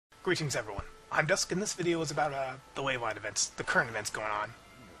Greetings everyone, I'm Dusk and this video is about the Leyline events, the current events going on.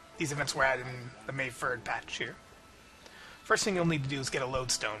 These events were added in the May 3rd patch here. First thing you'll need to do is get a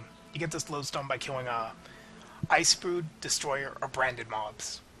lodestone. You get this lodestone by killing Icebrood, Destroyer, or Branded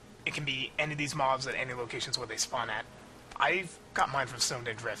mobs. It can be any of these mobs at any locations where they spawn at. I've got mine from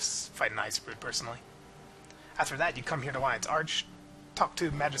Snowden Drifts, fighting Icebrood personally. After that you come here to Lion's Arch, talk to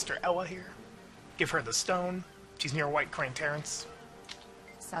Magister Ela here, give her the stone, she's near White Crane Terrace.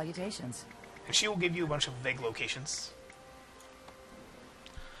 Salutations. And she will give you a bunch of vague locations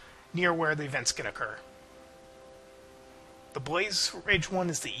near where the events can occur. The Blazeridge one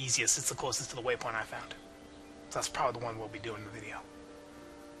is the easiest, it's the closest to the waypoint I found. So that's probably the one we'll be doing in the video.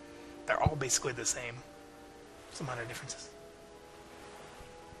 They're all basically the same. Some minor differences.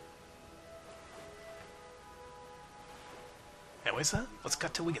 Anyways, let's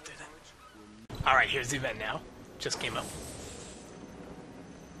cut till we get there then. Alright, here's the event now. Just came up.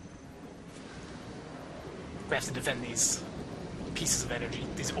 We have to defend these pieces of energy,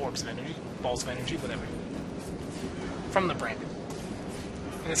 these orbs of energy, balls of energy, whatever. From the Branded.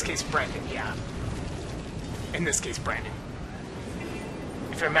 In this case, Branded, yeah. In this case, Branded.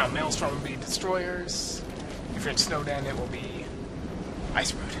 If you're in Mount Maelstrom, it will be Destroyers. If you're in Snowden, it will be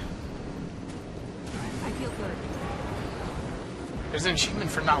Icebrood. I feel good. There's an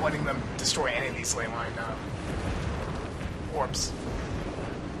achievement for not letting them destroy any of these leyline orbs.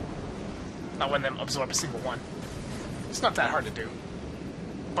 Not letting them absorb a single one. It's not that hard to do.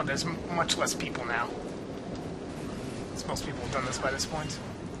 But there's much less people now. As most people have done this by this point.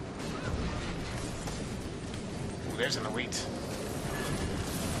 Ooh, there's an elite.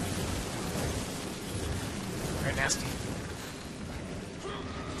 Very nasty.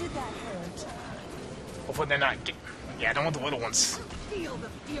 Did that hurt? Hopefully they're not yeah, I don't want the little ones Feel the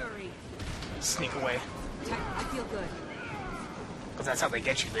fury. sneak away. I feel good. Because that's how they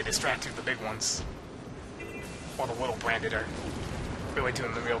get you. They distract you, the big ones. While the little Branded are really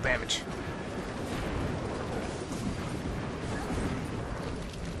doing the real damage.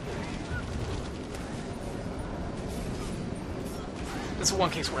 This is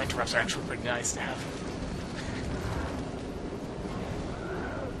one case where interrupts are actually pretty nice to have.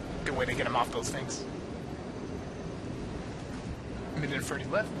 Good way to get them off those things. Minute and 30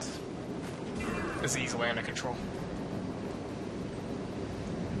 left. This is easily under control.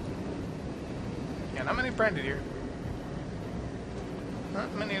 Yeah, not many Branded here.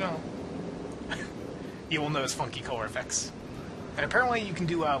 Not many at all. You will notice funky color effects. And apparently you can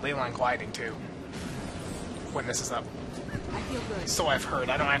do leyline gliding too. When this is up. I feel good. So I've heard.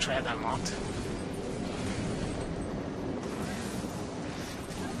 I don't actually have that unlocked.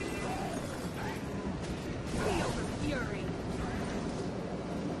 Feel the fury.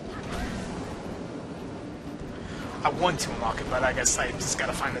 I want to unlock it, but I guess I just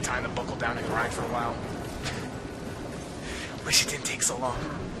gotta find the time to buckle down and grind for a while. Wish it didn't take so long.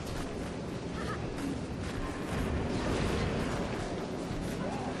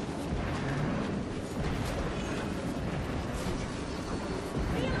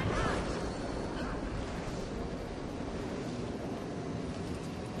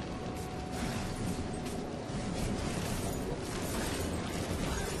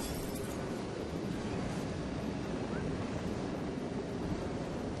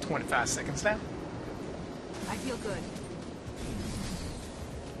 $25 seconds now. I feel good.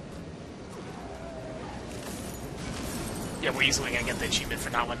 Yeah, we're easily gonna get the achievement for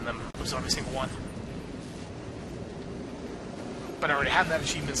not letting them absorb a single one. But I already have that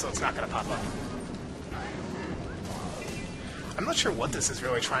achievement, so it's not gonna pop up. I'm not sure what this is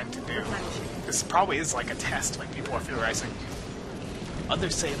really trying to do. This probably is like a test, like people are theorizing.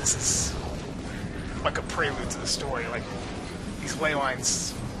 Others say this is like a prelude to the story, like these ley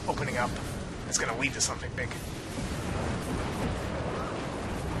lines opening up is gonna lead to something big.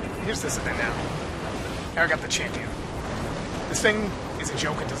 Here's this event now. Now I got the champion. This thing is a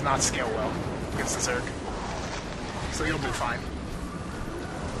joke and does not scale well against the Zerg. So you'll do fine.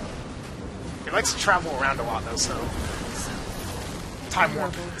 It likes to travel around a lot though, so time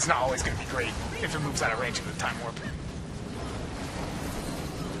warp is not always going to be great if it moves out of range of the time warp.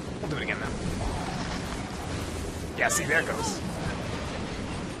 We'll do it again now. Yeah, see, there it goes.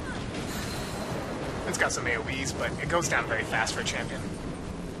 It's got some AoEs, but it goes down very fast for a champion.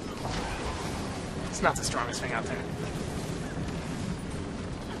 It's not the strongest thing out there.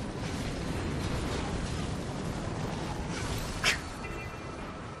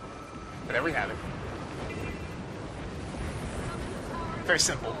 But there we have it. Very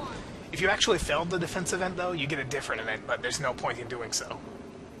simple. If you actually failed the defense event, though, you get a different event, but there's no point in doing so.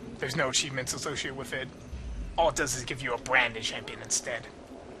 There's no achievements associated with it. All it does is give you a branded champion instead.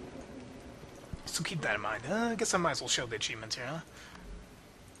 So keep that in mind. I guess I might as well show the achievements here, huh?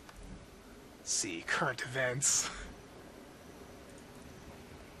 Let's see, current events.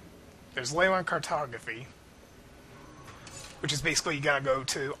 There's Leyline Cartography, which is basically you gotta go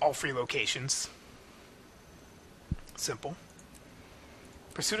to all 3 locations. Simple.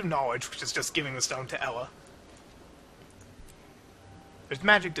 Pursuit of Knowledge, which is just giving the stone to Ela. There's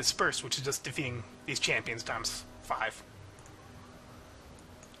Magic Dispersed, which is just defeating these champions times 5.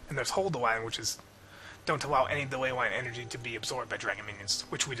 And there's Hold the Line, which is don't allow any delay line energy to be absorbed by dragon minions,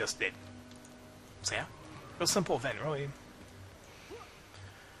 which we just did. So yeah, real simple event, really.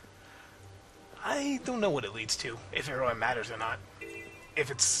 I don't know what it leads to, if it really matters or not. If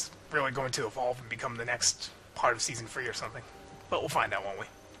it's really going to evolve and become the next part of Season 3 or something. But we'll find out, won't we?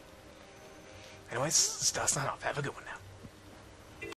 Anyways, this is Dusk, signing off. Have a good one now.